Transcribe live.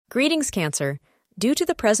Greetings, Cancer. Due to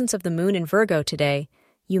the presence of the moon in Virgo today,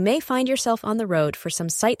 you may find yourself on the road for some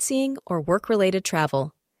sightseeing or work-related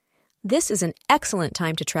travel. This is an excellent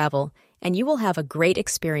time to travel, and you will have a great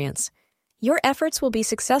experience. Your efforts will be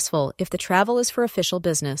successful if the travel is for official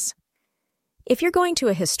business. If you're going to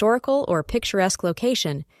a historical or picturesque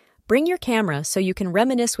location, bring your camera so you can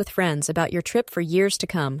reminisce with friends about your trip for years to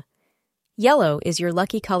come. Yellow is your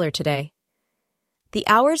lucky color today. The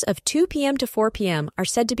hours of 2 p.m. to 4 p.m. are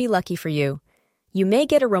said to be lucky for you. You may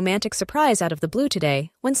get a romantic surprise out of the blue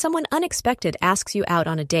today when someone unexpected asks you out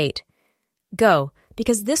on a date. Go,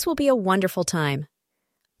 because this will be a wonderful time.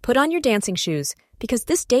 Put on your dancing shoes, because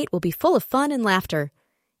this date will be full of fun and laughter.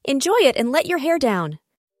 Enjoy it and let your hair down.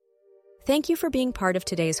 Thank you for being part of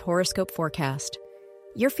today's horoscope forecast.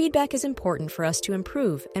 Your feedback is important for us to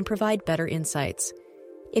improve and provide better insights.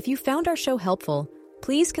 If you found our show helpful,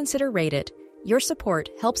 please consider rate it. Your support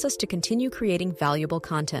helps us to continue creating valuable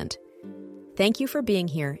content. Thank you for being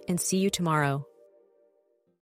here, and see you tomorrow.